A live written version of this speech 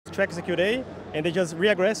to execute A, and they just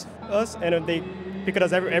re-aggress us, and they pick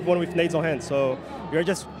us everyone with nades on hand. So we're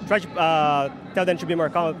just trying to tell them to be more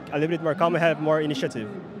calm, a little bit more calm, and have more initiative.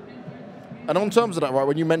 And on terms of that, right,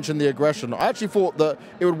 when you mentioned the aggression, I actually thought that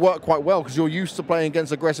it would work quite well because you're used to playing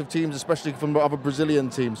against aggressive teams, especially from other Brazilian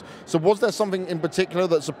teams. So was there something in particular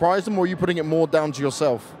that surprised them, or are you putting it more down to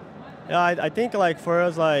yourself? Yeah, I think like for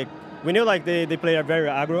us, like we knew like they play very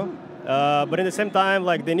aggro, but at the same time,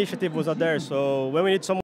 like the initiative was not there. So when we need someone